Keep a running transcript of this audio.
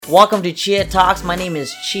Welcome to ChiaTalks. My name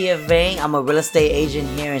is Chia Vang. I'm a real estate agent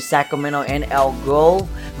here in Sacramento and El Grove.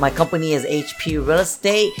 My company is HP Real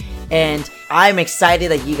Estate, and I'm excited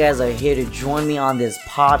that you guys are here to join me on this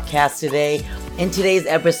podcast today. In today's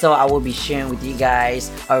episode, I will be sharing with you guys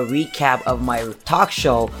a recap of my talk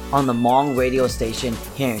show on the Hmong radio station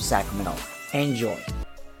here in Sacramento. Enjoy.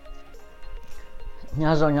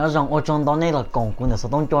 nhớ rằng ở trong đó này là công cụ này số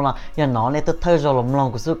đông cho là giờ nó này tôi thấy rồi lòng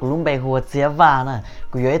lòng của sự của lúc bây hùa chia va nè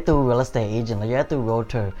của yếu từ real estate agent là yếu từ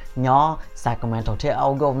realtor nhỏ Sacramento theo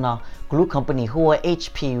Algo nó của lúc company hùa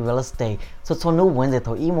HP Real Estate số nó vấn đề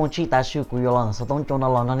thôi ý muốn chỉ ta sự của yếu là số đông cho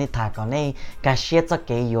nó này thà còn này cái shit cho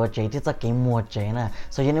cái yếu chế thì cho cái mua chế nè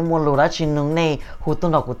so giờ này mua lô đã chín nung này hùa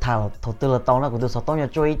tôi nó của thà thôi từ là tao nó của tôi số đông cho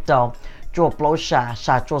chơi tao做blow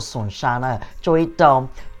杀做损杀呢，做一道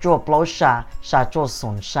做blow杀做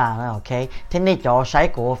损杀呢 ，OK？ thế nên cho sai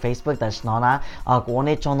của Facebook 的是呢，của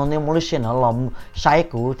này trong đó này mỗi lần nó làm sai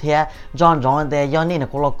của thế, John để do này là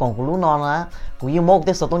của nó còn của lúc nó nè, của yêu một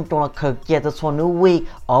cái số tôn trong là khởi kia từ số nữ week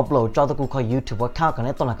upload cho tôi của YouTube account cái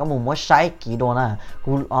này tôi là có một mối sai kỹ đồ nè,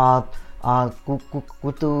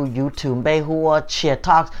 của từ YouTube bây hùa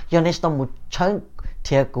ChiaTalks, do này tôi một chân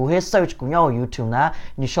thì cũng hết search của nhau YouTube nè,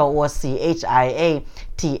 như show ChiaTalks,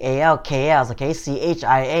 okay,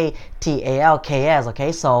 ChiaTalks,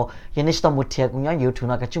 okay, so you need to một thiệt của nhau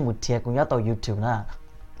YouTube nè, cái chữ một thiệt của nhau tàu YouTube nè.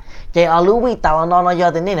 Cái ở lúc bị tao nó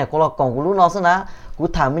giờ thế này nè, có là còn của lúc nó xí nè, của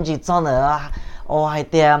thằng mình chỉ cho nữa, hay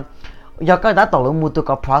tiền. Giờ cái đã tao lúc một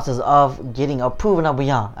cái process of getting approved nè bây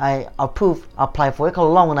giờ, I apply for it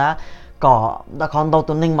how long nè. Có đã còn đầu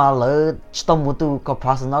tuần ninh mà lỡ tông một tu có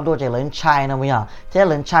process nó đôi chạy lớn chai nè bây giờ thế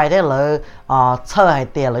lớn chai thế lỡ chơi hay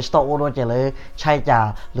tiền lỡ tông đôi chạy lỡ chai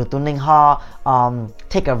trả lỡ tuần ninh họ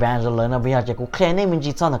take advantage lỡ nè bây giờ chỉ có clear này mình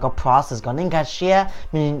chỉ cho là có process còn nên cái share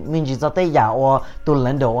mình chỉ cho tới giờ or tu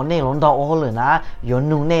lần đầu này lần đầu or lỡ nè yếu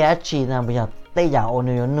nung này á chỉ nè bây giờ tới giờ or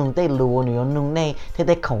yếu nung tới lúa yếu nung này thế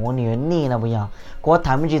tới khổng yếu nì nè bây giờ có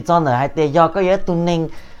thằng mình chỉ cho là hay tiền do cái tuần ninh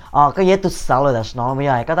cái gì tôi sell rồi đó nó bây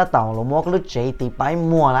giờ cái đó tao lo mua cái lúc chế thì phải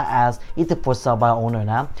mua là as it for sale by owner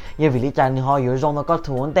nè như vì lý do họ有用nó có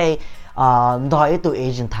thuần đây đó tụi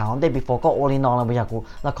agent thảo đây before có all in all là bây giờ cũng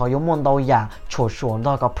là có dùng món đâu ya chủ số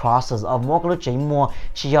đó có process of mua cái lúc chế mua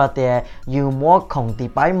chỉ là để you mua không thì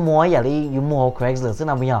phải mua vậy đi you mua Craigslist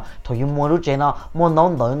là bây giờ thôi you mua lúc chế nó món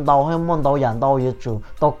đâu đợi đâu hay món đâu dàn đâu you chủ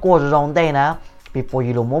đâu qua rồi đây nè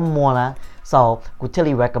before you mua nè. So, could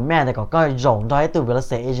tell you recommend that có rộng đó từ real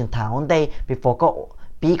estate agent thảo đây before có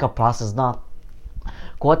bị cái process nó.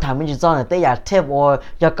 Của thằng mình chỉ cho là tới giờ tip or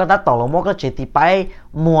giờ có đã tỏ một cái chỉ thì phải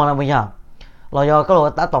mua là bây giờ. Rồi giờ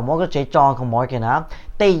có đã tỏ một cái chỉ cho không mọi cái nào.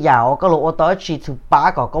 Tới giờ có lỗ tới chỉ thứ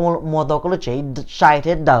ba có mua đâu có lỗ chỉ sai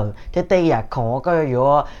thế đời. Thế tới giờ không có yếu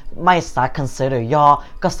mai sa consider do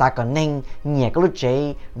có sa còn nên nhẹ có lỗ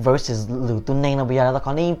chỉ versus lũ tu nên là bây giờ ta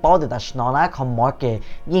có nên bảo được nó là không mọi cái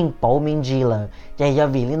nhưng bảo mình gì là giờ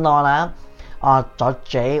vì lý nó là cho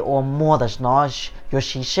chế or mua được nó有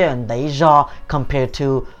实现的就 compared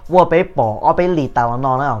to 我被保我被理到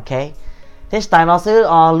nó nè ok thế tại nó sẽ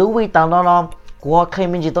lưu ý tao nó của khi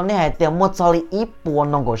mình chỉ tôi này hay tiền mua cho li ít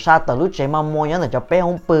buồn nông của sa từ lúc chế mà mua nhớ là cho bé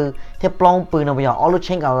không bự thế plong bự nó bây giờ ở lúc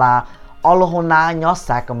trên cả là ở lúc hôm nay nhớ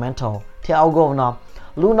Sacramento thế Algo nó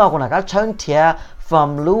lúc nó còn là các chân thiệt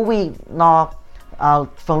from Louis nó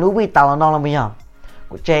from Louis tao nó là bây giờ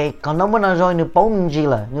chế còn nó mới nói rồi nếu bố mình gì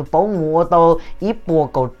là nếu bố mua tao ít bộ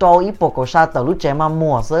cổ trâu ít bộ cổ sa từ lúc chế mà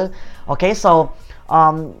mua chứ ok so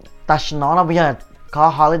ta nói là bây giờ có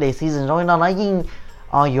holiday season rồi nó nói nhưng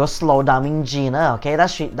you slow down mình gì nữa ok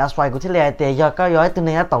that's why có thể là để giờ cái giờ từ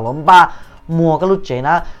này tao lắm ba mua cái lúc chế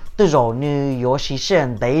nó từ rồi như you实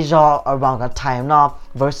现đấy giờ around cái time nó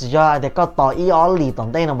versus giờ để có tao ý ở lì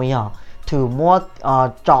tận đây nó bây giờ to more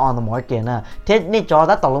on the market nè thế nên cho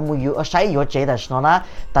đã tao mua yếu sai yếu chế đó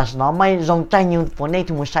nó mới dùng trái nhiều phần này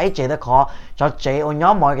thì mua sai chế đó khó cho chế ở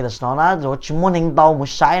nhóm market đó nó rồi chỉ muốn hình đầu mua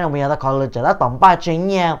sai nó bây giờ đã khó là chế đã tầm 3 chế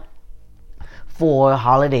nha for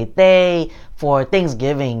holiday day for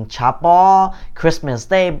Thanksgiving chapel Christmas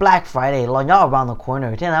day Black Friday lo nhỏ around the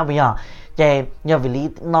corner thế nào bây giờ chế nhờ vì lý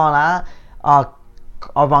nó là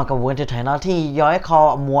around cái winter time nó thì do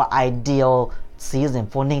có more ideal season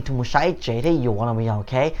for nên thu mua sai chế thì yếu là bây giờ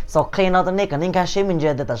ok so clean out the neck nên cái chế mình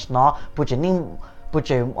chơi để nó bù chế nên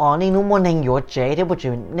nên nó muốn nên yếu chế thì bù chế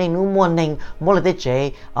nên nó muốn nên mua lại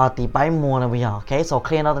chế thì phải mua là bây giờ ok so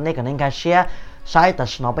clean out the neck nên cái chế sai để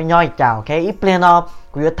nó phải nhoi chào ok ít plan nó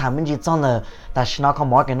cứ thằng mình chỉ cho là để nó không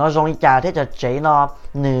mỗi cái nó rong chào thế cho chế nó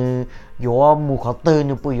như yếu mù khó tư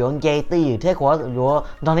như bù yếu dây tư thế của yếu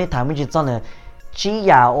đó nên thằng mình chỉ cho là chỉ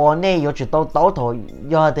ya ở này yo chỉ tao thôi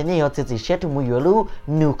yo thế này yo chỉ share to mu yo lu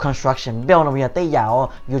new construction build nó bây giờ tới ya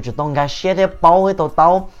yo chỉ tao ga share để bao hết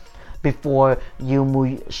tao before you mu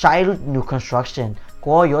share new construction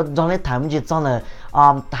có yo trong này tham chỉ trong là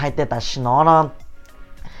hai tệ ta nó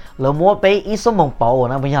lỡ mua bé ít số mong bảo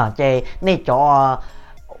nó bây giờ chơi này cho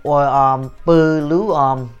bự lú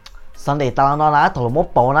sáng để tao nó lá thổi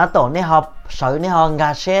một bộ nó tổ này họ sợ này họ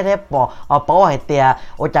ngã xe thế bỏ bảo hay tiệt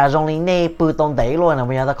ở trà rong này này bự tông đấy luôn nè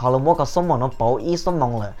bây giờ ta khó một cái số mong nó bảo ít số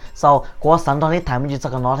mong rồi sau qua sáng đó này tham chỉ cho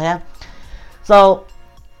nó thế so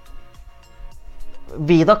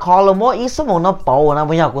vì ta khó là mỗi ít số mong nó bảo nè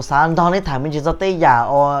bây giờ của sáng đó này tham chỉ cho tới giờ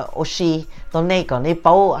ở xí tao này còn này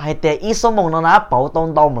bảo hay tiệt ít số mong nó bảo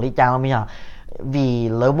tông đâu mà đi chàng bây giờ vì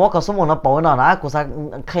lỡ mỗi cái số mong nó bảo nó của sao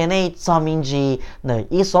khi này cho mình gì nơi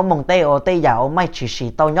ít số mong tây ở tây giờ ở mấy chỉ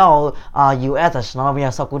tao nhau US nó bây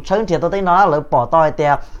giờ sau cũng chấn thì tao thấy nó lỡ bỏ tao thì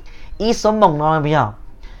ít số mong nó bây giờ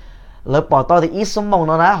lỡ bỏ tao thì ít số mong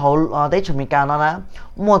nó họ đấy chúng mình cả nó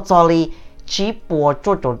mua cho đi chỉ bỏ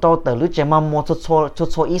cho từ lúc chơi mà mua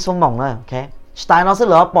cho ít số mong nữa ok style nó sẽ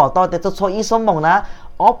lỡ bỏ tao thì cho ít số mong nó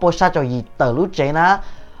ở bỏ sao cho gì từ lúc chơi nó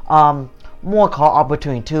more call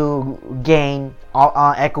opportunity to gain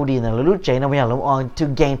equity nè lúc chế nó bây giờ to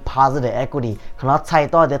gain positive equity nó thay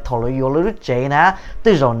to để thổi lại lúc chế nè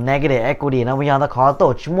từ rồi negative equity nó bây giờ nó khó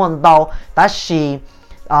tổ chức muốn đâu ta chỉ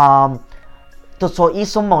tôi số ít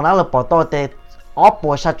số mong nó là bỏ to để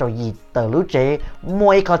oppo sao cho gì từ lúc chế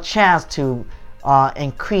more có chance to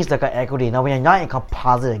increase the equity nó bây giờ nói có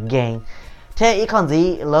positive gain thế ít con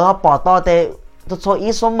gì lỡ bỏ to để tôi số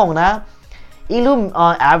ít số mong nè ilum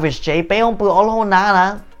average J pe ông bự all hôn ná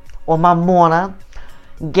nè, mà mua nè,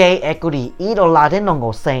 gay equity ít đô la thế nó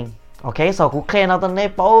ngồi sen, ok, so cũng khen nó tao này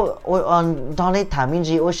bảo, tao này thả mình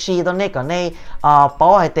gì, oxy tao này cái này,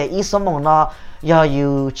 bảo hay để ít số mong nó, giờ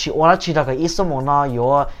you chỉ ora chỉ là cái ít số mong nó,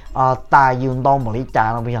 yo tài dùng đông một lý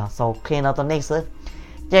trả nó bây giờ, so khen nó tao này sẽ,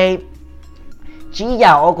 J chỉ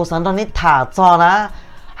giàu ở cuộc sống tao này thả cho nó.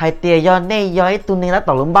 hay tiền do này do ấy tụi này đã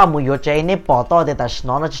tạo lắm bao mùi chế này bỏ to để ta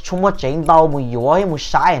nó chỉ chung một chế đau mùi hay mùi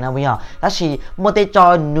sai nè bây giờ đó chỉ một để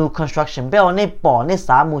cho new construction bây này bỏ này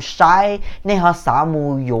xả mùi sai này họ xả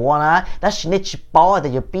mùi nè đó chỉ này chỉ bỏ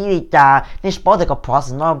để cho bị đi trả này bỏ để có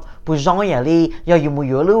process nó bùi rong vậy đi do dùng mùi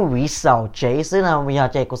lu resell chế xí nè bây giờ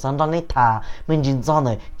chế của sản phẩm này thà mình chỉ cho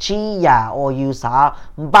này chỉ ya or you xả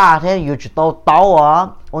ba thế you chỉ tao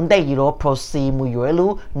on đây you proceed mùi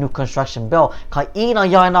lu new construction bill khỏi ý nó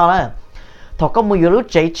do nó đấy thọ có mùi lu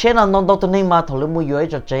chế chế nó non đâu tụi này mà thọ lu mùi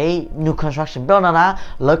cho chế new construction bill nó nè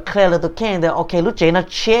lỡ clear lỡ tụi khen ok lu chế nó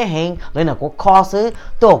chế hình lỡ nó có cost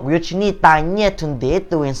tôi mùi chỉ ni tài nhẹ thun để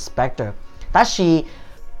tu inspector đó là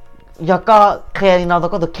giờ có clear nó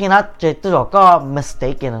có tụi khen nó chế tôi rồi có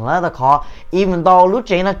mistake nữa đó khó even though lu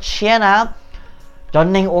chế nó chế nè cho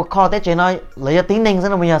nên ô kho thế chế nó lấy tiếng nên rất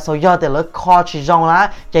là bây giờ sau giờ thì lấy kho chỉ rong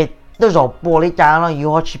lá chế tôi rồi bỏ đi trả nó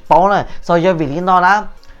yêu chỉ bảo này sau giờ vì lý do đó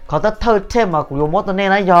có tất thơ thêm mà của một tuần này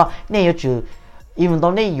nó do này yêu chữ even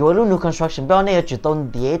though này yêu lúc new construction bao này yêu chữ tôn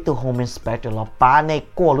địa từ home inspector là ba này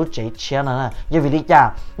qua lúc chế chế này giờ vì lý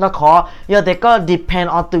do nó khó giờ thì có depend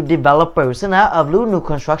on to developers nữa of lúc new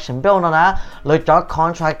construction bao nó nè lấy cho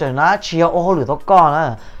contractor nó chia ô lửa tao con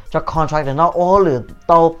nữa cho contractor nó ô lửa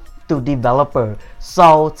tao to developer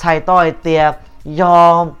so thay tôi tiền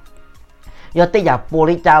do tới giờ玻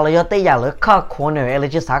璃渣了要tới giờ了靠 corner 了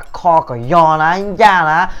就啥靠个要啦呀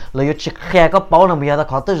啦了要去开个包那么要的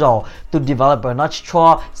靠得着 to developer 那去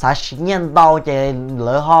说啥10年到这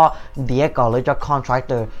了哈第一个了叫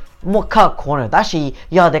contractor mua靠 corner 但是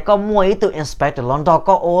要得个mua一度 inspector 轮到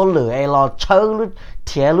个我了哎了抽了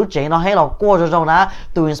铁路这那还了过着种呢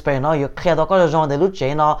to inspector 那有开到个种的路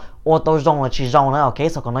这那我都用了去用了 OK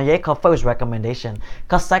所以呢也可 first recommendation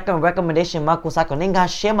可 second recommendation 嘛，古啥个人家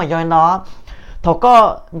写嘛要呢，头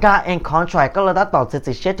个家 in contract 个了达导致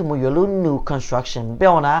这些都没有路 new construction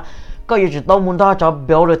标呢，个有就到门到就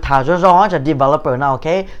builder 他就用就 developer 呢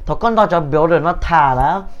OK 头个到就 builder 那他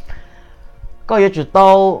呢，个有就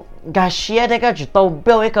到家写的个就到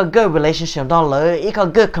build 一个 good relationship 到了一个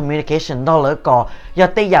good communication 到了个要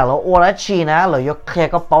对呀了我来去呢了要开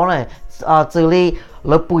个包呢这里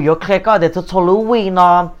了不要开个的就错路位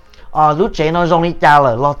呢lúc chế nó rong đi trả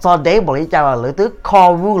lời lo cho đấy bỏ đi trả lời lấy từ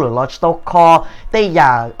call rule lo cho tao call đây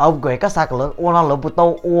giờ upgrade các sao cái lo nó lo bút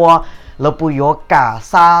tao lo bút yo cả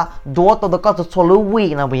sa đua tao có cho số lưu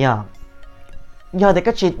vị nào bây giờ thì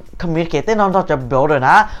các chị communicate nó cho builder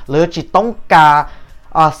nè lấy chỉ tông cả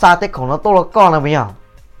sa tới khổng nó tao là con nào bây giờ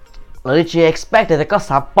lấy chỉ expect thì có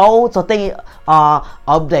sao bao cho tới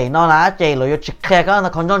update nó nè chế lấy chỉ khai cái nó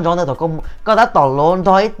còn trong thì có đã tỏ luôn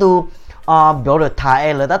thôi từ biểu được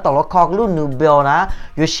thải là đã tao nó khó lúc nụ biểu ná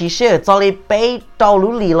rồi xí xe cho đi bé tao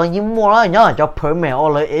lúc lì là như mua đó nhớ cho permit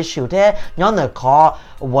or là issue thế nhớ là khó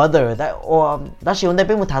weather đã xíu đây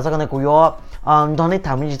biết một thằng sao cái này của yo đó này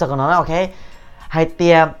thằng mình chỉ sao cái nó ok hay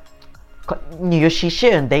tiệm nhiều xí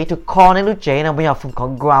xe ở đây to call nên lúc chế nào bây giờ from có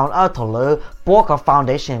ground ở thổ lỡ bố có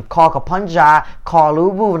foundation call có punja call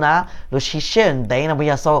lúc bu ná rồi xí xe ở đây nào bây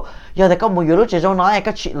giờ so giờ thì có một lúc chế trong nói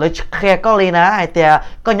cái chuyện lấy khe có lên á hay tiệm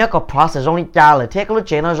có nhớ có process trong đi cha là thế cái lúc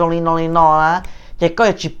chế nó trong đi nó á chỉ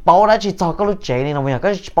có chỉ bảo đã chỉ cho cái lúc chế này nào bây giờ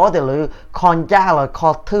cái bảo thì lấy con cha là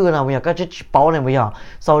call thư nào bây giờ cái chỉ bảo này bây giờ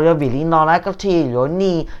so giờ vì lý nó là cái thì rồi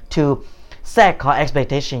need to set có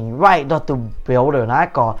expectation right đó to build được nó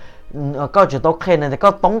có chỉ tốt khen này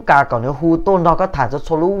có tống cả còn nếu hu tôn đó có thả cho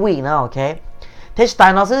số lũ vị nữa ok thế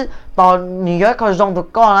tại nó sẽ tao New York có dùng tụi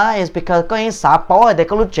con á is because có những xã bảo ở đây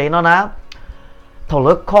có lúc chế nó ná thầu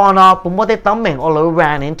lỡ con nó bụng mất tấm mình ở lỡ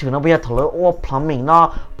ran into nó bây giờ thầu lỡ all plumbing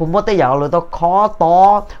nó bụng mất dạo lỡ tao khó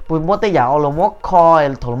to bụng mất dạo lỡ mất coi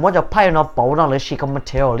thầu mất cho pay nó bảo nó lỡ chỉ có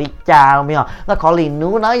material đi cha nó bây giờ nó khó lì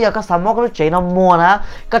nú nó giờ có sao mất cái lúc chế nó mua ná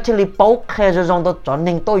có thể lì bảo khe cho dùng tao chọn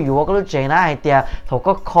nên tôiอยู่cái lúc chế ná hay tiệt thầu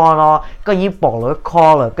có con nó có những bảo lỡ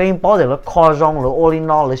co lỡ có những bảo để lỡ co dùng lỡ all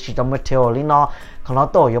nó lỡ chỉ cho material đi nó còn nó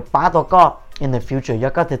tôiอยู่ป้าตัวก็ in the future giờ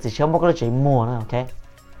có thể chỉ cho mất cái lúc chế mua nữa ok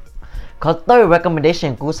có tới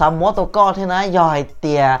recommendation của sao mót tôi có thế này do hay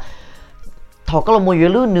tiệt thọ có là một yếu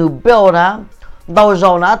new build đó đầu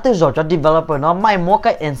rồi nó từ rồi cho developer nó may mua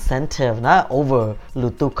cái incentive nó over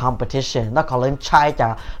lưu tu competition nó còn lên try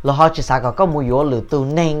chả là họ chỉ sao có một yếu lưu tu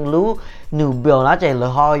nên lưu new build nó chỉ là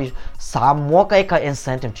họ sao mua cái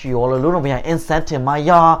incentive chủ yếu là lưu nó bây giờ incentive mà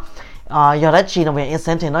do đó chỉ là về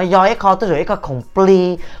incentive nó do cái kho tới rồi cái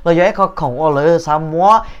complete rồi do cái kho khổng ở lại sao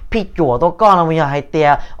mua phi chùa tôi con là bây giờ hay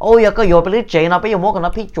tiệt ôi giờ có vô bây giờ nó bây giờ mua cái nó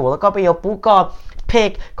phi chùa tôi có bây giờ bú có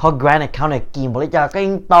pick có grand account này kìm bây giờ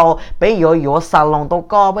cái tàu bây giờ vô salon tôi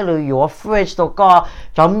có bây giờ vô fridge tôi có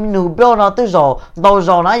trong new build nó tới rồi đầu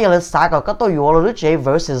rồi nó giờ là sao có tôi vô là lúc chế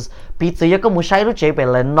versus bây giờ có một sai lúc chế về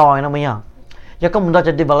lên nói nó bây giờ giờ có một đợt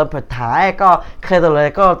developer thải có khi rồi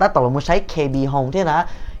có ta tổ một sai KB Hmong thế nào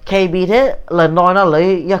KB thế là nói nó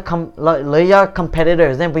lấy do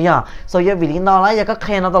competitors nên bây giờ so giờ vì nó lấy các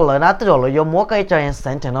khen nó tao lấy nó tôi rồi mua cái cho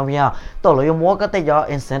incentive nó bây giờ tôi lấy mua cái tay cho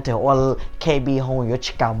incentive or KB Hmong yo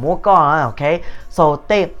chỉ cả mua con ok so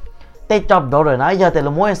they job đó rồi nó giờ thì là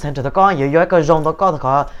mua incentive tôi có giờ cái zone tôi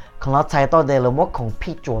có còn nó chạy tôi để là mua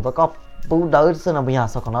compete chuột tôi có bù đỡ xin là bây giờ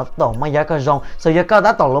sao còn nó tổ mà giờ cái zone so giờ cái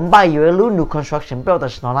đã tổ lắm bay giờ lúc new construction build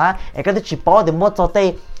nó là cái chỉ bảo để mua cho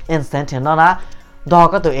tay incentive nó là đó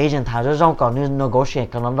có tụi agent thả cho trong còn như negotiate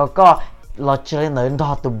còn nó có lo chơi lên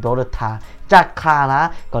đó tụi đó được thả chắc khá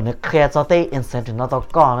là còn nó kia cho tới incentive nó đâu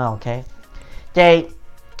có nữa ok vậy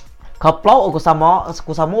có blog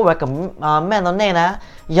của sao mua về cầm men nó này nè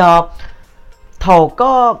giờ thầu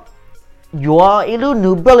có vừa ít lúc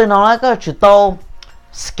new building nó có chỉ tao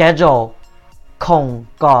schedule không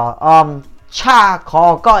có cha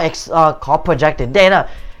có projected data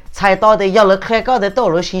sai to thì giờ lực khai có để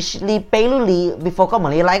tôi lúc xí li bay lúc li before có mà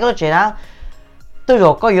li lại cái chuyện á tôi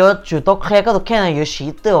rồi có giờ chủ tôi khai có tôi khai này giờ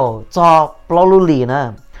xí tôi cho bao lúc li nè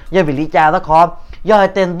giờ vì lý cha đó khó giờ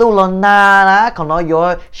tiền tu lần na á còn nói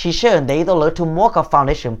giờ xí xe ở đây tôi lấy thu mua cái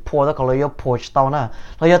foundation pour đó còn lấy giờ porch tao nè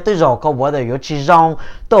rồi giờ tôi rồi có vấn đề giờ chỉ rong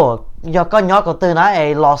tôi giờ có nhỏ có từ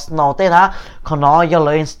nãy lost no tên á còn nói giờ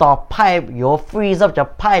lấy install pipe giờ freeze up cho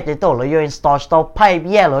pipe thì tôi lấy giờ install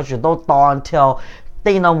pipe yeah rồi chủ tôi to until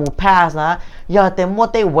they know move pass na giờ thì mua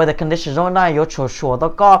they weather conditions rồi na yo sure đó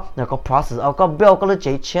có nó có process có build có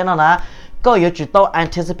chế chế nó na có yo chỉ tao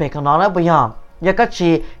anticipate cái nó bây giờ có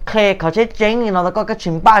chỉ khe có chế chén nó có cái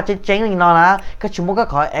chừng ba chế chén nó na cái chừng mua cái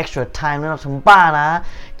có extra time nó chừng ba na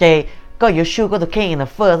thì có yo shoe có the king in the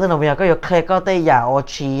first nó bây giờ có yo khe có tay giả ở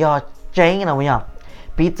chỉ yo chén nó bây giờ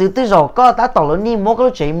bị từ rồi có đã tao lớn đi mua cái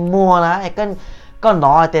chế mua na cái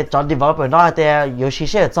nó thì cho developer nó thì有些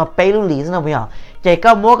是做背路里是那不样，这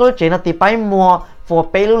个摸个钱呢，第八摸 for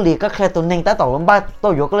背路里个开头能得到了吧？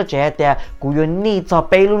都有个钱的，雇员你做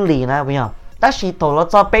背路里呢不样，但是到了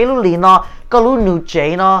做背路里呢，个路 new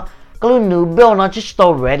钱呢，个路 new bill 呢，就是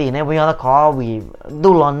都 ready 呢不样，它可以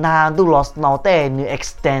都了拿都了脑袋 new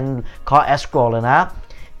extend 可 escrow 了呢。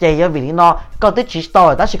chạy giờ vì nó có tới chỉ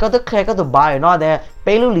tỏi ta chỉ có tới khe có từ bài nó để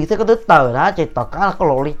bé lưu lý thì có tới tờ đó chạy tỏi cá là có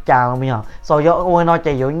lộ đi chào bây giờ sau giờ ôi nó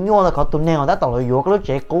chạy giờ nhua là có tụi nèo ta tỏi vô cái lúc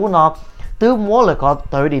chạy cũ nó tứ múa là có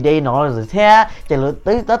tới đi đây nó rồi thế chạy lưỡi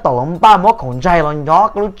tới tới tỏi lắm ba múa còn dây là gió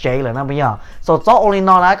cái lúc chạy là nó bây giờ sau đó only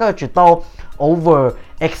nó là cái chuyện tao over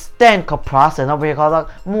extend cái process nó bây giờ có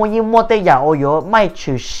mua như mua tay giả ôi vô mai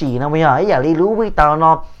trừ xì nó bây giờ ấy giả lý lú với tao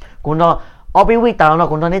nó cũng nó ở bên vị tao nó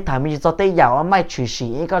cũng nói thằng mình chỉ cho tới giờ ở mai chủ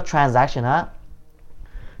sĩ cái transaction á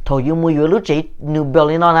thôi yêu mua yêu lúc chỉ new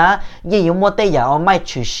bill nó nè nhưng yêu mua tới giờ ở mai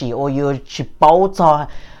chủ sĩ ở yêu chỉ bảo cho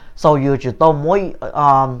sau yêu chỉ tao mỗi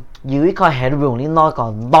yêu cái headroom nó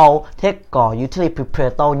còn đâu thế có utility prepare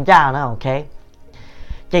tao ra nữa ok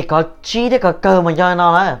chỉ có chỉ để có cơ mà cho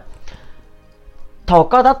nó nè thầu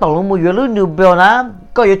có đã tao mua yêu lúc new bill nè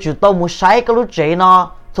có yêu chỉ tao mua sai cái lúc chỉ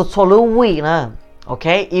nó cho lúc week nè ok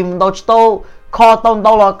im đâu chỉ tao kho tao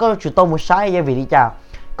đâu là có chỉ tao mua sai vậy vì đi chả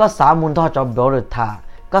có xã muốn thôi cho bill được thả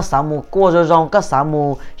có xã mua qua rồi rong có xã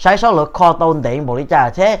mua sai số là kho tao để một đi chả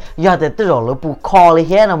thế giờ thì tới rồi là bu kho đi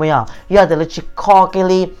hết rồi bây giờ thì là chỉ kho cái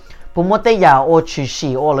li bu mua tới giờ ô chỉ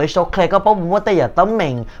xì ô lấy số khe có bao bu mua tới giờ tấm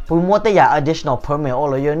mình bu mua tới giờ additional permit ô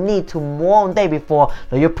là you need to more on day before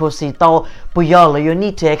là you proceed tao bu giờ là you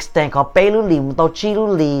need to extend có pay lu lì tao chi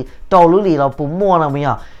lu lì tao lu lì là bu mua nào bây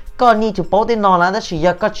giờ có need to bảo tên nó là đó chỉ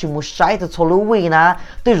giờ có chỉ một sai từ số lu week nè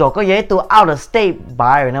từ rồi có giấy từ out of state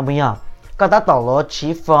buyer nè bây giờ có đã tàu lo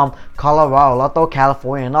chỉ from Colorado lo tới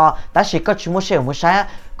California nó đã chỉ có chỉ một sai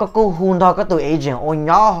có cô hun thôi có tụi agent ôi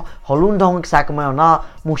nhỏ họ luôn thông Sacramento nó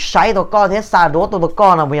một sai đó có thế xa đó tụi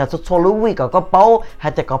con nào bây giờ số lu week có báo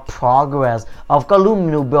hay là có progress of có lu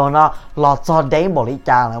new bill nó lo cho đấy bỏ đi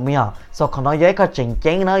cha nào bây giờ so còn nói giấy có chỉnh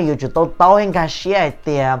chỉnh nó yêu cho tôi hình cái share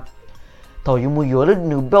tiền thôi you mua nhiều lúc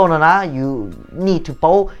new bill nó you need to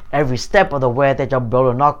follow every step of the way để cho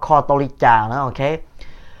bill nó khó tôi đi trả nó ok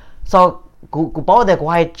so cụ bảo để cụ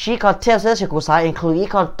hay chỉ có test sẽ cụ sẽ include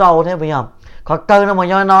có đầu thế bây giờ có cơ nó mà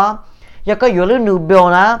cho nó giờ có nhiều lúc new bill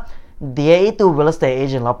nó để tu real estate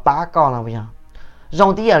agent là ba con là bây giờ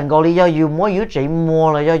dòng tí anh gọi là you mua you chỉ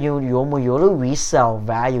mua là do you mua nhiều lúc resell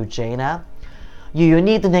value chỉ nè you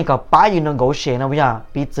need to think có ba you negotiate nó bây giờ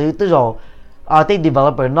bị chữ tới rồi cái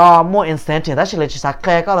developer nó more incentive đó là chỉ xác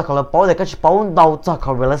khe có là có là bảo để có chỉ bảo đầu cho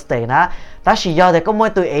có real estate nè đó là giờ để có mỗi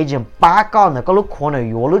tụi agent ba con là có lúc khoản này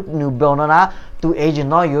yếu lúc new bill nó nè tụi agent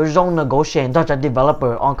nó yếu trong negotiate cho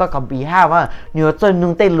developer on các cái behalf á nhiều chân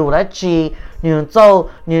nung tay lù đã chi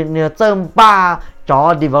nhiều chân ba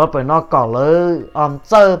cho developer nó có lỡ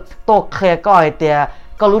chơi tô khe coi thì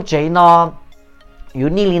có lúc chế nó yếu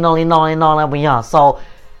ni nó là bây giờ so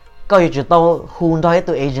có yêu cầu tao hun thôi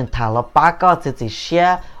tụi agent thả là ba cái chỉ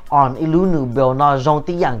share on ilu new bill nó trong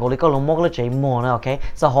tí dạng của có lòng mốc là chạy mua nữa ok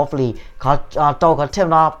so hopefully có tao có thêm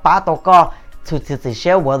nó ba tao có chỉ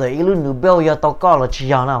share whether ilu new bill ya tao có là chỉ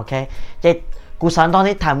nhau nữa ok vậy cú sáng đó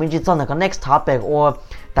này thằng mình chỉ chọn là cái next topic or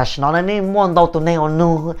tại sao nó này muốn đâu tụi này on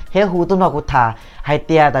nu hết hu tụi nó cũng thả hay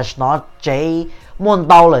tia tại sao nó chạy muốn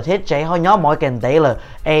đâu là thế chế họ nhớ mọi cái đấy là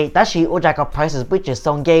ta chỉ ở cái prices bây giờ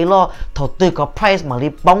xong gây lo thầu tư có price mà đi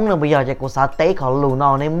bóng nữa bây giờ chỉ có sao tế họ lù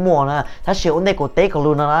nào nên mua nữa ta chỉ ở đây có tế họ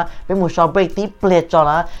lù nữa bên một shop break tiếp plate cho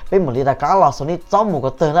nó bên một đi là cá lò số này giống một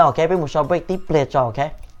cái từ đó ok bên một shop break tiếp plate cho ok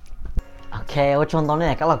ok ở trong đó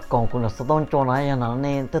này các là còn cũng là số đông cho nó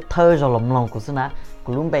nên tôi thơ rồi lòng của xin á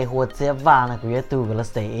của lúc bây hồ chế và là của từ real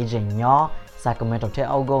estate agent nhỏ Sacramento thế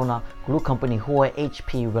Algo nó của lúc company hoa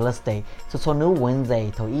HP Real Estate số nữ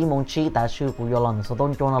Wednesday thôi ý mong chi ta sư của yolon số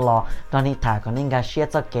tôn cho nó lo đó đi thả còn nên gà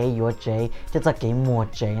share cho cái yếu chế cho cái mua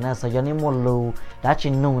chế nè so do nên mua lưu đã chỉ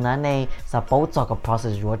nụ nè này sa bảo cho cái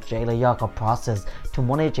process yếu chế là do cái process thu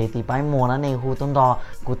mua này chế thì phải mua nè này hu tôn đó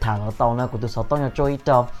của thả nó tàu nè của tôi số tôn cho chơi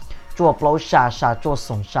tàu chua plau xả chua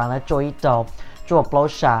sủng xả nè chơi tàu chua plau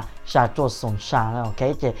xả chua sủng xả nè ok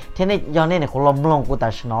chị thế này do nên là của lòng của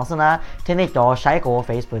ta nó xem nè thế này cho sai của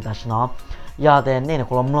Facebook ta nó giờ thì nên là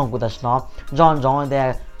của lòng của ta nó John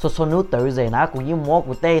để số nút tới giờ nè cũng như mua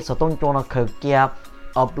của tây số tôn cho nó khởi kia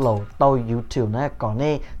upload tàu YouTube nè còn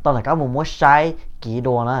này tao là các mua sai kỹ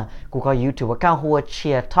đồ nè của cái YouTube account của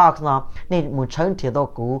ChiaTalks nó nên muốn chơi thì tao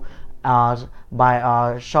cũng by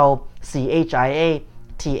show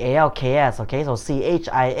ChiaTalks okay so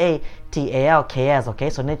ChiaTalks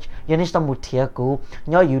okay so nên giờ nên tao một thiệt cũ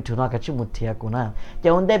nhớ YouTube nó cái chữ một thiệt cũ nè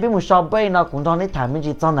giờ hôm nay biết một shop break nó cũng cho nên thằng mình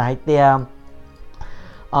chỉ cho này tiền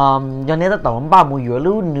giờ nên tao tổng ba một euro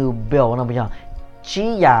new bill nè bây giờ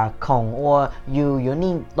chỉ là không or you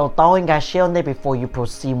need tao应该 share on day before you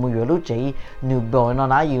proceed một euro chỉ new bill nó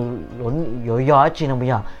nãy you chỉ nè bây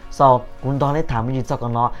giờ so cũng cho nên thằng mình chỉ cho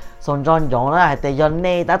con nó so John nó là tại giờ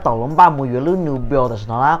nên đã tổng ba một euro new bill đó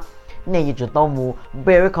nó là nên chỉ tao mu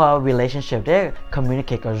very relationship để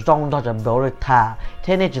communicate cái trong đó cho biểu được thà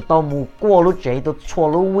thế nên chỉ tao mu qua lúc chế tôi chua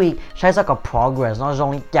lúc week sai sao cái progress nó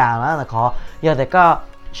trong nhà nó là khó giờ thì cái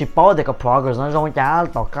chỉ bảo được cái progress nó trong nhà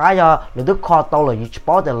tao cái giờ lúc đó khó tao là chỉ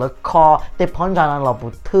bảo được là khó để phán ra là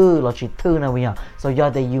một thứ là chỉ thứ này bây giờ so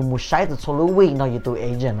giờ thì you mu sai từ chua lúc week nó you tụi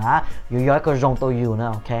agent á you giờ cái trong tao you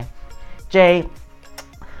nữa ok J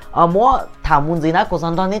múa thả muốn gì nè cô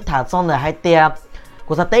sang đó ní thả xong rồi hai tia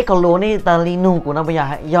cô sang tết còn luôn ní ta li nung của nó bây giờ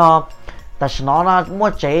do ta sẽ nói là mua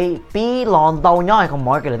chế bí lon đầu nhau không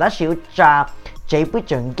mọi cái là ta chịu trả chế bí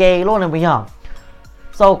chuẩn gay luôn này bây giờ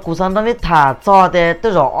sau cô sang đó ní thả cho để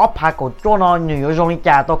tới rồi ốp hạ cổ cho nó nhiều trong đi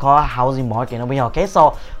trả tôi có hậu gì mọi cái nó bây giờ cái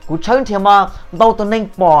sau cô chơi thì mà đâu tôi nên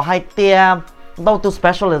bỏ hai tia đâu tôi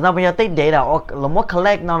specialist nó bây giờ tết để là mua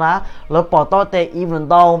collect nó nè là bỏ tôi để even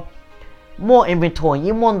though mua inventory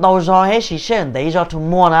nhưng mua đâu rồi hết chỉ xem để cho thu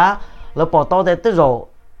mua nè là bỏ tôi để tới rồi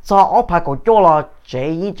cho ốp hạ cổ cho là chế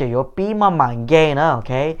ý chỉ có bí mà mảng gay nữa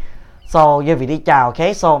ok so giờ vì đi chào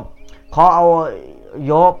ok so có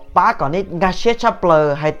yo ba còn ít gà chết chắp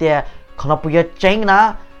lờ hay tia còn nó bây giờ tránh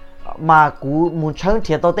nè mà cú muốn chơi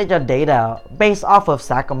thì tôi thấy cho đấy là based off of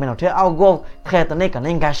Sacramento thì ao go khi tao này còn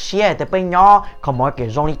nên gà chết thì bên nhỏ còn mọi cái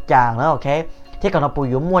rong đi chàng nữa ok thế còn nó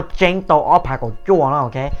bây giờ mua tránh tàu ốp hạ cổ chua nữa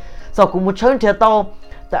ok so cú muốn chơi thì tao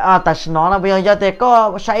tại nó là bây giờ thì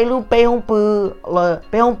có sai lúc bé không bự là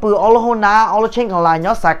bé không bự ở hôm nào ở trên còn lại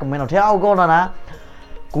nhớ Sacramento thì ao go nè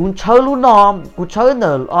cú chơi lúc nó cú chơi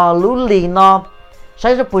nữa lúc lì nó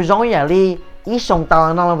sai cho bùi rong nhà li ít sòng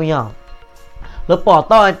tàu nó là bây giờ lúc bỏ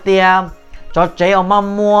tao thì cho chế ở mà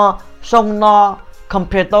mua sòng nó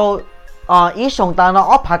compare tao ít sòng tàu nó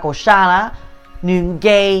ốp hạ cổ xa nè nhưng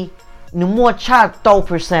gay nhưng mua cha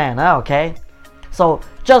 2% nè ok so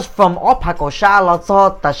just from ốp hạ cổ xa là cho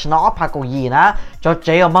ta sẽ nó ốp hạ cổ gì nè cho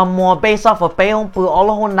chế ở mà mua based off of bé không bự ở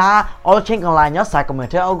hôm nào ở trên còn lại nhớ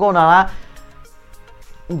Sacramento ở go nè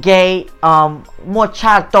gay mua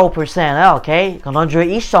cha 2% nè ok còn nó chơi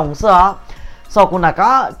ít sòng sao so cũng là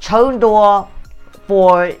có chơi đua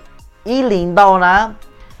for ý linh đâu nè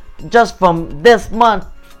just from this month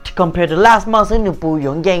compared to last month sẽ được bù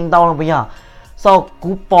dưỡng gain đâu là bây giờ so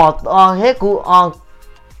cú bỏ hết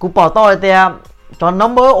cú bỏ tôi thì cho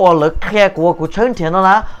number or lực khe của chơi tiền đó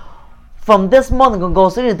là from this month còn go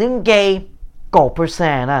sẽ được tiếng gay cổ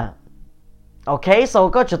percent nè ok so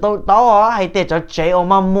có cho tôi đó hay để cho chế ở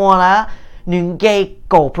mà mua nè nhưng gay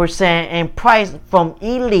cổ percent and price from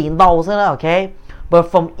ý linh đâu thế ok but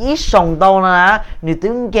from ít sòng đâu nè nếu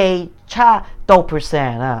tiếng gay cha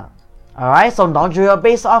 2% nè alright so nó chủ yếu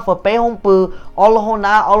based off of bé không bự ở hôm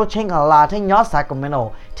nào ở trên là thế nhớ Sacramento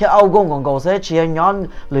thế ao gong còn có sẽ chỉ nhớ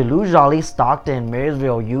lì lú Raleigh Stockton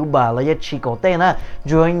Marysville Yuba là chỉ có tên nè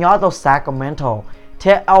chủ yếu nhớ tới Sacramento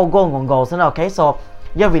thế ao gong còn có sẽ ok so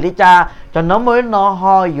giờ vì lý cha cho nó mới nó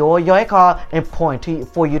ho yo có important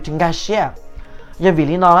for you to get share giờ vì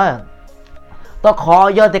lý nó là tôi khó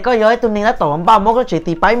giờ thì có giờ tôi nên là tàu ba mốt nó chỉ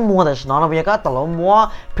thì phải mua thì nó bây giờ có tàu mua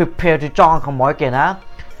prepare to chọn không mọi cái nè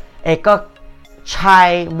có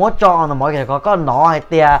chai mua chọn là mọi cái có nó hay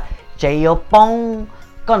tia chỉ có bông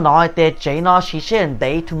có nó hay tia chỉ nó chỉ xem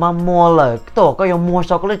để tụi mà mua là tôi có dùng mua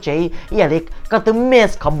sau có chỉ ý là có từ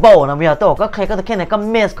miss combo là bây giờ tôi có khi có cái này có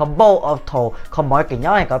miss combo of thầu không mọi cái nhớ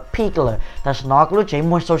này có peak rồi但是nó có chỉ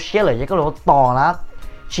mua sau xe rồi cái lỗ to là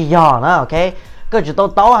chỉ giờ nữa ok cái chuyện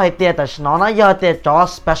tôi hay tiềnแต่nó giờ tiền cho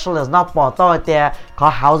specialist nó bỏ tôi tiền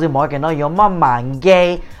có housing mọi cái nó giống mà mảng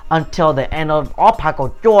gay until the end of all pack của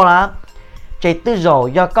chua là chỉ từ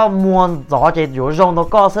rồi giờ có mua rõ chỉ rồi rong nó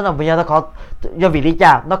có sẽ là bây giờ nó có giờ vì lý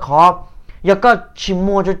trả nó có giờ có chỉ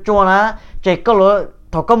mua cho chua là chỉ có lối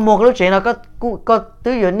thọ có mua cái lúc chỉ nó có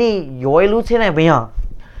từ giờ ní rồi lúc thế này bây giờ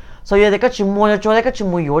so giờ thì có chỉ mua cho chua đấy có chỉ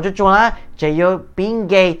mua rồi cho chua là chỉ giờ being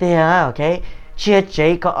gay thế ha ok chia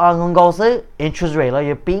chế có ngon gấu sư interest rate là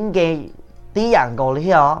giờ biến gay tí dạng gấu là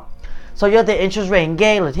hiểu so giờ thì interest rate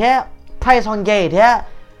gay là thế price on gay thế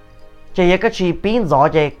chỉ có chỉ biến rõ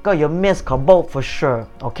chỉ có giờ miss combo for sure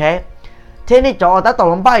ok thế nên cho ta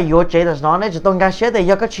tổng ba yếu chế là nó nên chỉ tông cái sẽ thì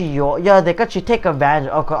giờ có chỉ yếu giờ thì có chỉ take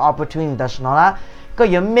advantage of the opportunity là nó là có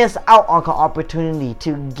giờ miss out on the opportunity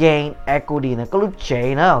to gain equity này có lúc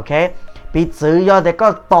chế nữa ok bị tự do thì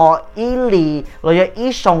có tỏ ý lý rồi giờ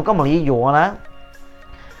ý xong có một lý do nữa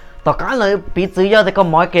tỏ cái là bị tự do thì có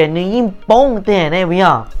mọi cái những bông tiền này bây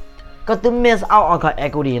giờ có từ miss out on cái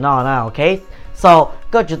equity nó nè ok so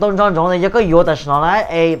có chủ tôn trong này có yếu tại nó là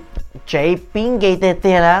chế biến cái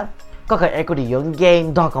tiền đó có cái equity những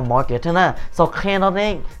gain đó có mọi cái thế này so khi nó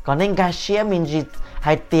này còn nên cái share mình chỉ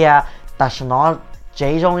hay tiền tại nó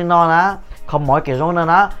chế trong nó nè có mọi cái trong nó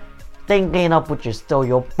nè tên cái nó bút chỉ still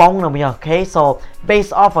有帮了没有 ？OK， so based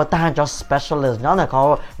off of 但係 specialist， 然後呢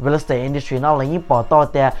個 real estate industry 呢，你已經報道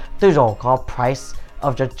嘅對咗個 price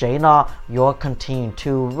of the J 呢，要 continue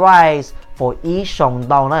to rise for 以上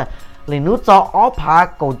到呢，你如做 offer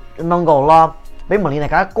個能夠咯，俾問你大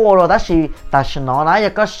家過咯，但是呢，一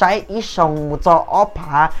個使以上做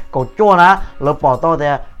offer 個做呢，你報道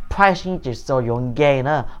嘅 price 已經still用嘅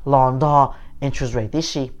呢，浪到 interest rate 啲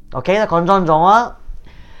事 ，OK， 那講真咗啊。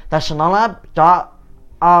tại sao nó là cho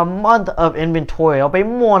a month of inventory ở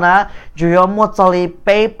bên mua nè chủ yếu mua cho đi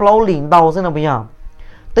bay blow liền đầu thế nào bây giờ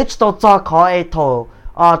tích tôi cho khó ai thầu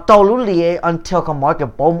đầu lúc đi until cái market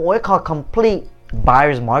bố mỗi khó complete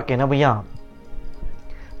buyers market nào bây giờ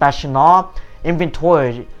tại sao nó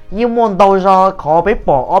inventory nhưng muốn đầu ra khó bị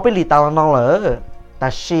bỏ ở bên lì tao nó lỡ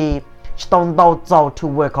tại sao stone đầu to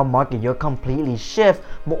where cái market you're completely shift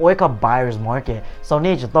mỗi cái buyers market so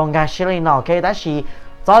nên chỉ tông ga share lên nào cái đó là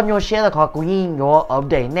cho nhiều share là có cũng như nhiều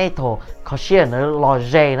update này thôi có share nữa lo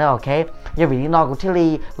dễ nữa ok như vì nó cũng chỉ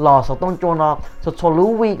là lo số tông cho nó số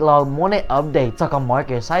lưu week là muốn này update cho cái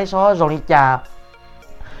market sai số rồi đi chả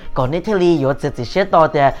còn nếu thì nhiều chỉ share to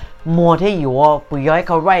thì mua thì nhiều bây giờ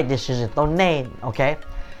cái right decision tông này ok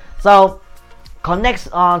so còn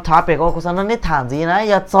next topic của chúng ta nói thẳng gì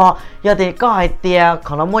nè giờ thì có hai tia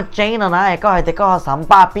còn nó muốn change nữa nè có hai tia có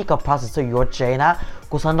 3 big process to your change nè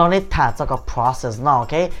chúng ta nói thẳng cho cái process nè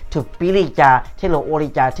ok to bị ra thì là ổn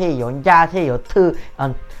ra thì dùng ra thì dùng thứ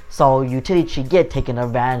so utility get taken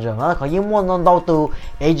advantage of nó có những muốn nó đầu tư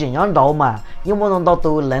agent nhóm đầu mà những muốn nó đầu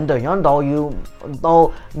tư lender nhóm đầu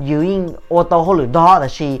you in auto hold đó là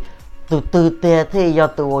gì từ tiền thì giờ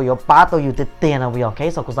từ yo ba tôiอยู่tiền nào vậy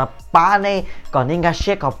ok so cũng ba này còn nên cái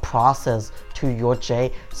share cái process to your J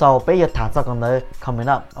so bây giờ thả ra còn nữa coming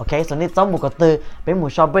up ok so nên trong một cái từ bây giờ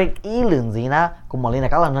shop break ý lượng gì nè cũng mà lên là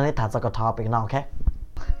các lần này thả ra cái topic nào ok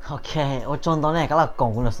ok ở trong đó này các là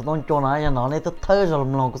cổng của nó sẽต้อง cho nó này tôi thơ rồi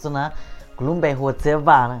lòng của nó cũng luôn bây hồ chế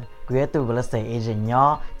vàng này của tôi real estate agent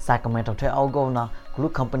nhỏ Sacramento thuê Algo nè của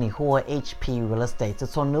company của HP real estate cho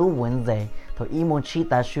số nữ Wednesday thôi ý muốn chỉ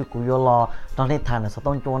ta suy của yo lo đó nên thằng này sẽ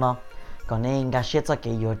ต้อง cho nó còn nên cái shit cho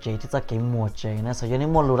cái yo chế thì cho cái mua chế nè so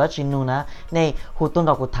nên mua lúa đã chín nu nè này hồ tuần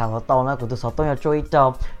đầu của thằng nó to nè của tôi sẽต้อง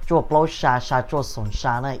cho cho blow xa cho sồn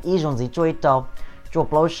xa nè ý dùng gì cho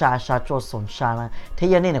blow xa cho sồn xa nè thế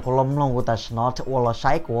giờ này của lom lom của ta nó thì là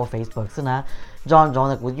sai của Facebook xí nè John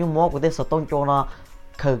này của những mua của tôi sẽต้อง cho nó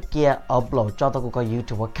khởi kia upload cho tôi của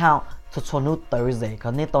YouTube account cho nó Thursday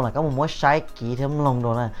còn nếu tôi là có một mối sai kỹ thêm lòng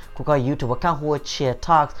đồ này của cái YouTube account của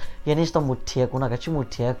ChiaTalks giờ này tôi một thiệt của nó cái chữ một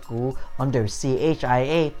thiệt của under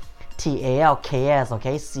ChiaTalks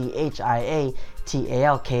ok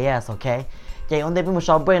ChiaTalks ok vậy ông đây bên một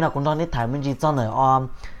shop brand nào cũng đang thấy mình chỉ cho nó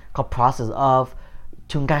cái process of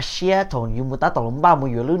chúng ta share thôi nhưng mà ta tổng lòng ba một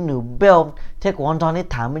yếu lưu new build thế của ông đang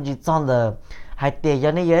thấy mình chỉ cho nó hai tiền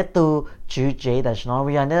giờ này giờ từ chữ chế tại nó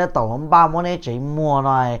bây giờ này tổng lòng ba món này chỉ mua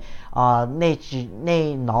này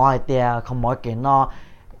này nó hai tiền không mỗi cái nó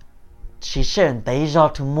chỉ xem đấy do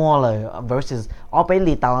thu mua rồi versus ở bên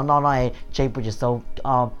lì tàu nó này chỉ bây giờ so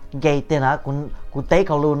gây tiền á cũng thấyเ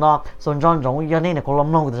ขาluôn nóส่วน giống giờ này có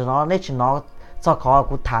lắm nông thì nó này chỉ nó cho khó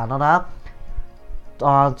cũng thả nó đó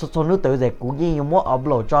số nước tự dệt cũng như muốn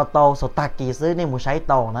upload cho tàu số tạc kỳ xứ này một sấy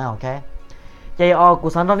tàu này ok vậy của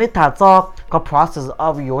sản phẩm thả cho cái process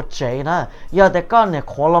of your chế nè giờ thì con này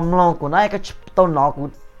khó lắm luôn của nó cái tàu nó cũng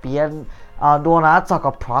biến đua nó cho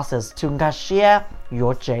cái process chúng ta share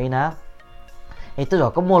your chế nè thì tôi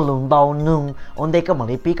rồi có một lần đầu nung on đây có một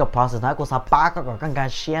cái process nó của sản ba cái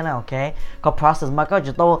share nè ok cái process mà cái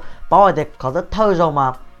chúng tôi bảo để có rất thơ rồi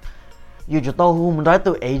mà you just know who mình nói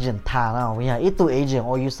từ agent thà nào bây giờ ít từ agent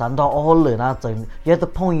or you sẵn đó ở lửa nào rồi giờ tôi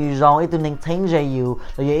phong you rồi ít từ nên change you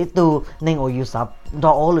rồi giờ ít từ nên or you sẵn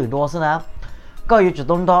đó ở lửa đó xem nào có you just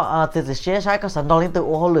know đó từ share sai có sẵn đó lên từ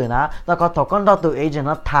ở lửa nàoแล้วก็ถcon đó từ agent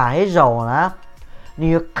nó thà hết rồi nè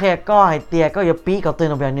nhiều khi có hay tiền có nhiều phí có tiền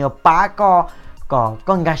bây giờ nhiều ba có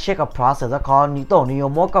con gái share cái process đó có nhiều tổ nhiều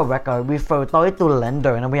mỗi cái record refer tới từ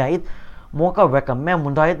lender nè bây giờ ít mỗi cái recommend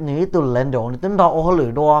muốn nói nhiều từ lender nhiều tính đó ở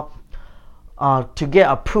lửa đó to get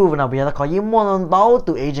approved nào bây giờ có những món đấu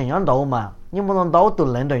từ agent nhóm đầu mà những món đấu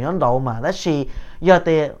từ lender nhóm đầu mà đó là giờ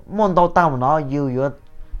thì món đấu tao mà nó you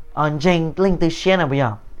change link từ share nào bây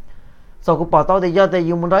giờ so cũng bảo tao thì giờ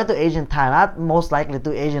thì you muốn nói từ agent thà nó most likely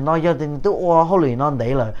từ agent nó giờ thì từ ô hồi nó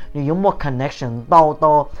đấy là những một connection tao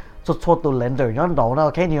cho từ lender nhóm đầu nó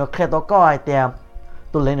ok nhiều khi tao có ai tiền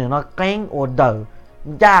từ lender nó cánh order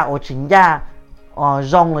ra ở chính ra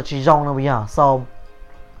rong là chỉ rong nào bây giờ so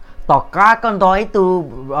ต่อการกันโดยตัว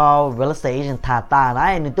real estate agent ถ่าตานะ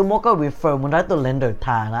นี่ตัวมันก็ refer มันได้ตัว lender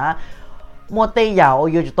ถ่านะมันเตยาว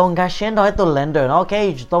อยู่จุดตรงการเชื่อได้ตัว lender นะโอเคอ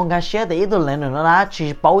ยู่จุดตรงการเชื่อแต่ตัว lender นะชี้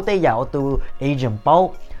เป้าเตยาวตัว agent เป้า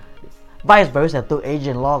vice versa ตัว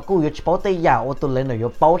agent ล้อกูอยู่ชี้เป้าเตยาวตัว lender อยู่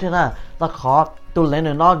เป้าเท่านั้นแล้วขอตัว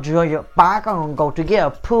lender นะจะอยู่ป้าก็งง go to get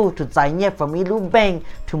approved to จ่ายเงิน from อีลูกแบงค์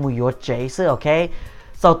to มืออยู่เจ๊ซึ่งโอเค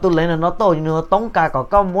so ตัว lender นะโตอยู่ในต้องการ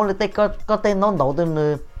ก็มันเลยก็เต้นน้องโตตัวนึ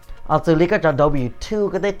งxử lý các W2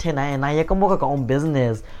 cái tên này có một cái own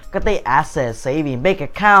business cái tên asset saving bank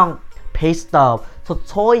account pay stub số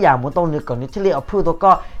sốอย่างmuốn taoนึกก่อนนี่ที่เรียก approve ตัว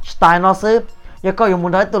ก็สไตล์nóซื้อยังก็อยู่muốn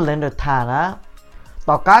ได้ตัวเล่นเดือดฐานนะ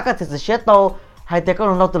ต่อการก็จะเชื่อตัวให้แต่ก็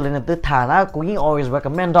ลงเราตัวเล่นเดือดฐานนะกูยิ่ง always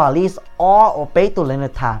recommend at least all or pay ตัวเล่นเดื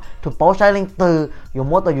อดฐานถูกโพสใช้ลิงก์ตัวอยู่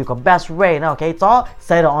มั่วตัวอยู่กับ best rate นะโอเคจ้า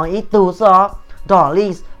set on อีตัวซะat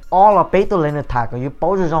least all or pay ตัวเล่นเดือดฐานก็อยู่โพ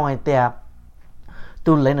สอยู่ตรงไอ้เตี้ย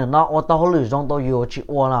ตัวเล่นเนาะว่าตัวหรือจงตัวอยู่ชิ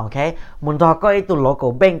วนะโอเคมันดอก็ไอตัว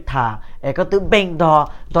local bank ท่าไอก็ตัว bank ดอ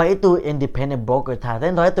ไอตัว independent broker ท่าแต่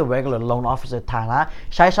ดอไอตัว regular loan officer ท่านะ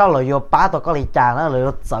ใช้ช่อเลยอยู่ป้าตัวก็เลยจ่านะเลย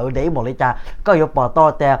เสือเดี๋ยวหมดเลยจ่าก็อยู่ปอตัว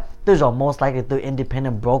แต่ตัวจอ most likely ตัว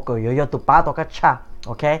independent broker อยู่ตัวป้าตัวก็ช่าโ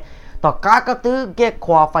อเคต่อการก็ตัว get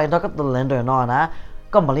qualified ตัวก็ตัว lender เนาะนะ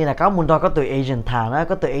ก็มาลีนะก็มุนดอก็ตัว agent ท่านะ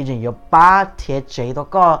ก็ตัว agent อยู่ป้าเทียเจตัว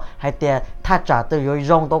ก็ให้แต่ถ้าจ่าตัวอยู่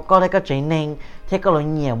ยงตัวก็ได้ก็เจนิงthế có lối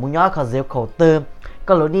nhiều muốn nhớ khó dễ khẩu tư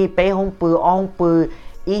có lối đi bé hông bự ong bự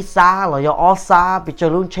ý xa là do ó xa bị chơi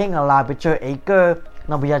luôn chênh là bị chơi ấy cơ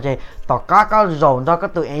nó bây giờ chơi tỏ các rộng đó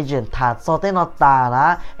các tụi agent thật so thế nó tà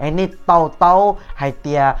đó anh đi tàu hay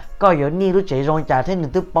tiề có yếu ni lúc chơi rong trả thế nên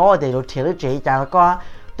tôi bỏ để lúc chơi lúc chơi trả có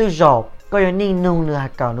tôi rộng có yếu ni nung nữa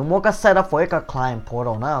cả nó muốn cái setup for cái client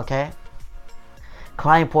portal nữa ok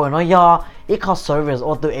client portal nó do ít có service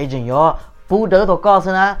or tụi agent do phụ đỡ tụi con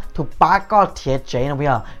xem na tụi ba con thiệt chế nó bây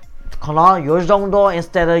giờ còn nó yếu rong đó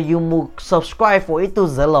instead of you move subscribe for it to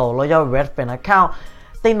Zillow lo cho red fan account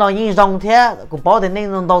tên nó như rong thế cũng bảo đến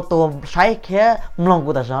nên nó đâu tụi sai kia mong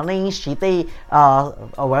của ta sao nên chỉ tây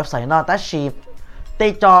website nó ta chỉ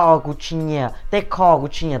tây cho của chính nhà tây call của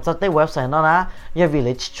chính nhà cho tây website nó na giờ vì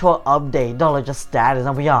lấy cho update đó là just status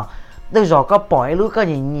nó bây giờ từ giờ có bỏ lúc có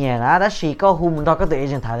nhìn nhẹ đó đã chỉ có hôm đó có tự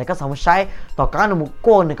agent thải có xong sai tao cá nó một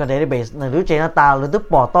cô này có database này lúc chế nó tao lúc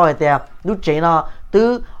tức bỏ tôi thì lúc chế nó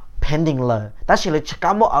từ pending lời đã chỉ là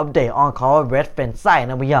có một update on call red fan site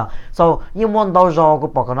nó bây giờ so như món đâu rồi có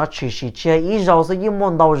bỏ nó chỉ chia ý rồi so như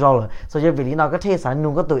món đâu rồi so giờ vì nó có thể sản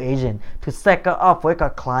nung có tự agent to set up với cái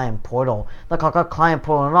client portal nó có cái client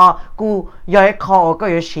portal nó cứ giờ cái call có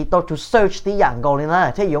giờ chỉ tao to search tí dạng gọi lên đó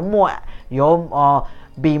thế giống mua giống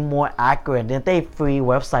be more accurate than they free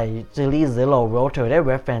website Zilly Zillow Realtor they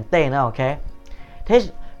reference theyนะโอเคthế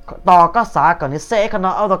ต่อก็สาก่อนนี่เซ็ก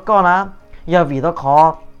nóเอาตัวก่อนนะอย่าvì nó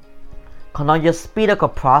khó nóจะ speed up กั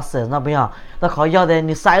บ process นะพี่น้องแต่ขออย่าเดี๋ยว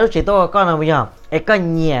นี่ใส่ลูกชิ้นตัวก่อนนะพี่น้องไอ้ก็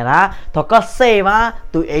เนี่ยนะถ้าก็ save มา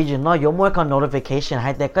ตัว agent เนาะ有冇一個 notification ใ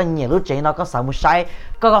ห้แต่ก็เนี่ยลูกชิ้นเนาะก็สามารถใช้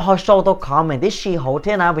ก็เขา show ตัว comment ที่ชี้หัวเ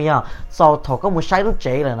ท่านั้นพี่น้อง so ถ้าก็ไม่ใช้ลูก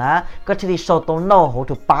ชิ้นเลยนะก็ที่ show ตัว no หัว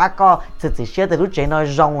ถูกป้าก็จะเชื่อแต่ลูกชิ้นเนาะ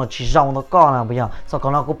ยงเลยชี้ยงตัวก่อนนะพี่น้อง so ก็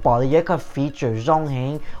เราก็บอกได้เยอะก็ feature ยงเห็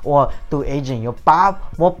นว่าตัว agent 有ป้า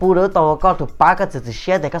มั่วปูแล้วตัวก็ถูกป้าก็จะเ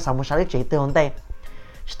ชื่อแต่ก็สามารถใช้ลูกชิ้นตัวนั้นได้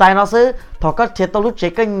แต่nóซื้อถ้าก็เทียบตัวลูกเจ๊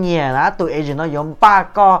ก็เนี่ยนะตัว agent nóยอมป้า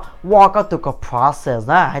ก็ว่าก็ตัวก็ process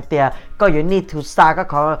นะให้เตียก็อยู่ need to start ก็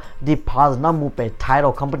เขา deposit นะมูไป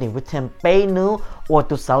title company within pay new or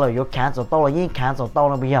to seller อยู่ cancel ตัวยิ่ง cancel ตัว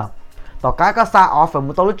นะพี่ต่อการก็ start offer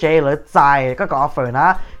มูตัวลูกเจ๊เลยจ่ายก็ offer นะ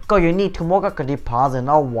ก็อยู่ need to more ก็ deposit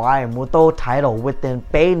นะ wire มูตัว title within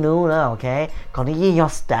pay new นะโอเคคนนี้ยิ่ง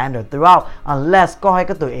your standard throughout unless ก็ให้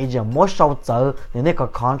ก็ตัว agent มั่วโชว์เจอในนี้ก็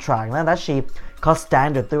contract นะแต่ชี có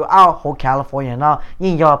standard throughout whole California เนาะ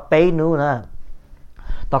ยิ่งยอดไปนู้นนะ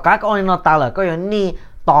ต่อการก็อันนั้นตาเลยก็อย่างนี้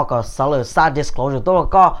ต่อก็ seller start disclosure ตัว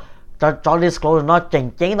ก็จะ disclosure เนาะจ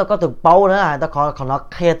ริงๆตัวก็ถูกเป้านะแต่เขาเนาะ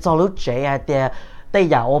เคลียร์จะรู้เจ๊แต่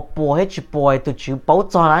อย่าเอาปัวให้ชิปัวตัวชิวเป้า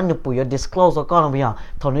จอนั้นหนูปุยจะ disclose ก็นะพี่ฮะ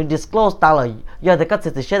ถ้าหนู disclose ตาเลยยอดแต่ก็จ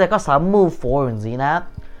ะเชื่อแต่ก็สามารถ move forward สินะ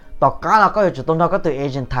ต่อการเราก็อยู่จุดตรงนั้นก็ตัว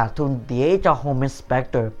agent ถ่ายทุนเดี๋ยวจะ home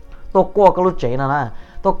inspector ตัวกลัวก็รู้เจ๊นะ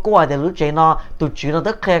ตัวกลัวแต่รู้ใจเนาะตัวจีนเรา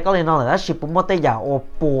ต้องเคลียร์ก็เลยเนาะแล้วชิปุ่มมดแต่อย่าโอ้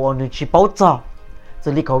ปัวหนึ่งชิปุ่มจ่อจะ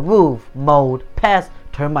เรียกว่า roof mold pest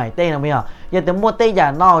termite ได้นะพี่ฮะอย่าแต่มดแต่อย่า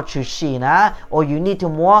เนาะชื่อสีนะโอ้ you need to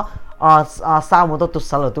more สร้างมันตัว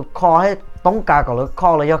สลัดตัวคอให้ต้องการก็เลยคอ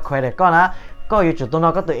เลยยกเครดิตก็นะก็อยู่จุดตรงนั้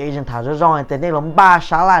นก็ตัว agent ถ่ายจะร้องแต่ในลมบ้าช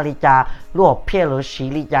าลาลิจาลวกเพี้ยหรือสี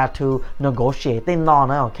ลิจา to negotiate ได้นอน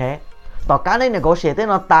นะโอเคต่อการได้ negotiate ได้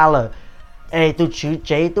นอนตาเลยตัวชื่อเ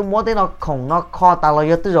จ๊ตัวมดที่เราของเราคอตาเราเ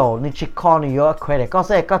ยอะตัวโจนี่ชิคอนี่เยอะเครดิตก็เ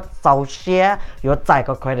สร็จก็เซาเชียเยอะจ่าย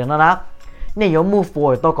ก็เครดิตนะนี่เยอะ move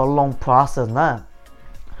forward ตัวก็ long process นะ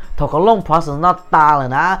ถ้าก็ long process นะตาเลย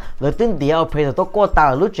นะหรือตึ้งเดียวเพย์ตัวก็ตาเ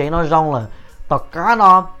ลยรู้เจ๊เราจงเลยต่อการเน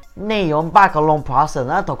าะนี่เยอะบ้าก็ long process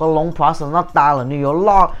นะถ้าก็ long process นะตาเลยนี่เยอะล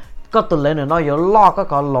อกก็ตัวเล่นเนาะเยอะลอก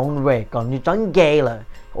ก็ long rate ก่อนนี่จังเกย์เลย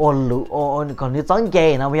โอ้ลูโอ้ก่อนที่จังเก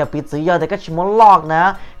ย์นะเวลาปิดซื้อเยอะแต่ก็ชิมลอกนะ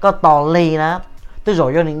ก็ต่อลีนะตัวโจ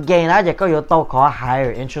ยอดหนึ่งเกย์นะจะก็ยอดโตขอ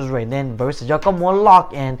higher interest rate then versus ยอดก็มัว lock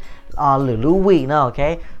in lử lưu vị nữa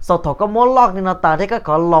ok so thọ có món lọc thì nó ta thấy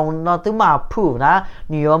có lòng nó thứ mà phù na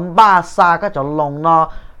nhiều ba sa có cho lòng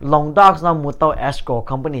nó long dogs nó một tàu escort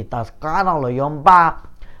company ta cá nó là yom ba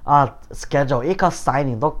schedule ít có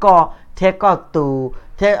signing đó có thế có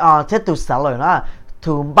thế từ seller na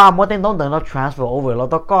từ ba mỗi tên nó transfer over nó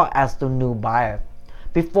đó có as the new buyer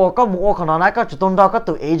before có mua con nó có chủ đó có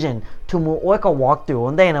từ agent to mua có walk through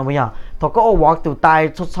vấn đề nào bây giờ thọ có walk through tay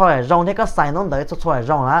xuất xoay rong thế có sign nó đợi xuất xoay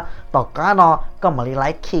rong á tao cá nó có mà đi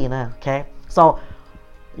lấy key nè ok so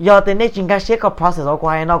giờ đến đây chúng ta sẽ có process ở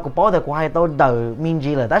ngoài nó cũng bảo được ngoài tao đợi minh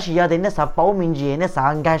gì rồi,但是giờ đến đây sẽ bảo minh gì nên sẽ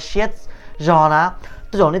anh sẽ rồi nè,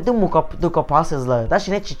 tôi nói tôi mua có process rồi, 但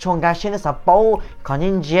是呢chỉ trong cái sẽ sẽ bảo còn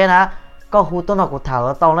những gì nè, có hút tôi nó cũng thảo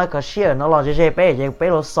nó tao nó có share nó lo cho bé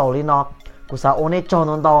nó sầu đi nó, cũng sẽ ôn này cho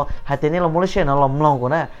nó tao, hay đến đây nó muốn share nó làm lòng của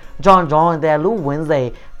nó, John để lúc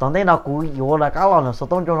Wednesday, tao đây nó cũng yếu là cái lo nó số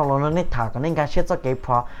tông cho nó nên thảo cái nên cái sẽ cho cái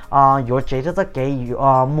yếu chế cho cái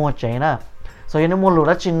mua chế nè. So you know mua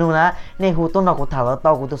lúa chín nu na nên hú tôi nó cũng thảo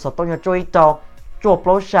tao cũng tôi sợ tôi nhớ chui tao chua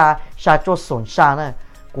plo sa chua sồn sa nè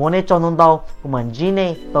của này cho nó tao của mình gì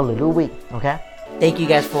này tao lười lưu vị okay. Thank you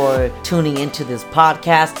guys for tuning into this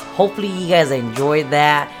podcast. Hopefully you guys enjoyed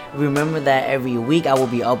that. Remember that every week I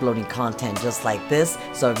will be uploading content just like this.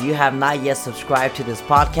 So if you have not yet subscribed to this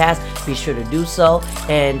podcast, be sure to do so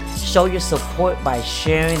and show your support by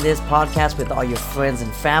sharing this podcast with all your friends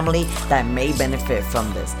and family that may benefit from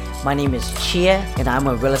this. My name is Chia and I'm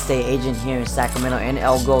a real estate agent here in Sacramento and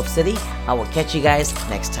El Grove City. I will catch you guys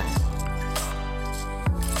next time.